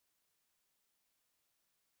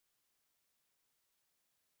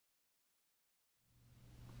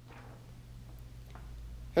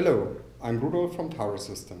Hello, I'm Rudolf from Tower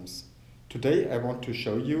Systems. Today I want to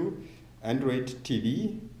show you Android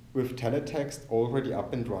TV with Teletext already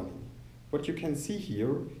up and running. What you can see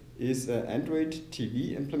here is an Android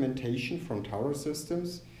TV implementation from Tower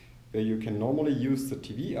Systems where you can normally use the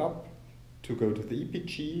TV app to go to the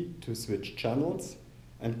EPG to switch channels,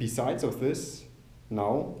 and besides of this,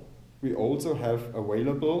 now we also have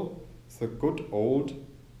available the good old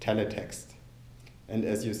Teletext. And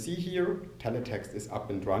as you see here, Teletext is up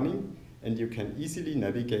and running and you can easily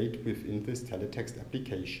navigate within this Teletext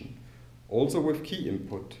application. Also with key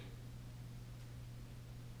input.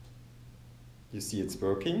 You see it's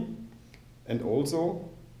working, and also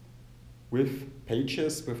with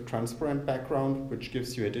pages with transparent background which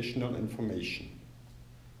gives you additional information.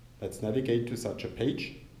 Let's navigate to such a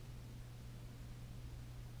page.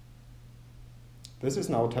 This is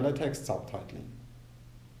now Teletext subtitling.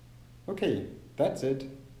 Okay, that's it.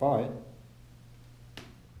 Bye.